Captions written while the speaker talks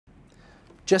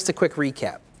Just a quick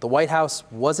recap. The White House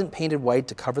wasn't painted white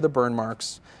to cover the burn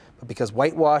marks, but because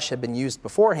whitewash had been used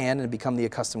beforehand and had become the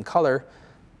accustomed color,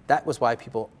 that was why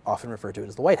people often refer to it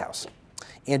as the White House.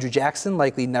 Andrew Jackson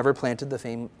likely never planted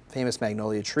the famous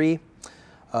magnolia tree.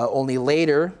 Only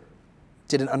later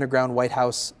did an underground White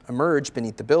House emerge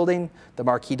beneath the building. The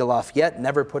Marquis de Lafayette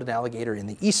never put an alligator in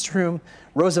the East Room.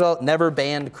 Roosevelt never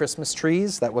banned Christmas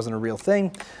trees. That wasn't a real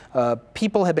thing.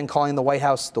 People had been calling the White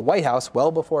House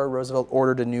well before Roosevelt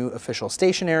ordered a new official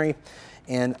stationery.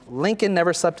 And Lincoln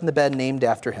never slept in the bed named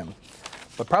after him.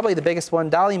 But probably the biggest one,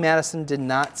 Dolley Madison did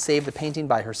not save the painting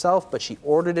by herself, but she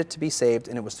ordered it to be saved,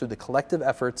 and it was through the collective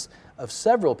efforts of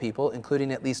several people,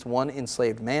 including at least one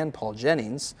enslaved man, Paul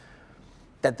Jennings,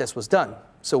 that this was done.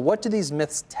 So what do these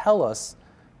myths tell us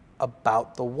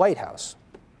about the White House?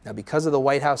 Now, because of the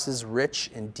White House's rich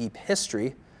and deep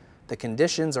history, the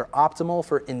conditions are optimal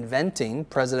for inventing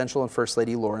presidential and first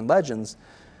lady lore and legends.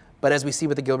 But as we see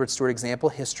with the Gilbert Stuart example,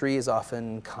 history is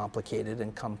often complicated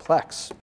and complex.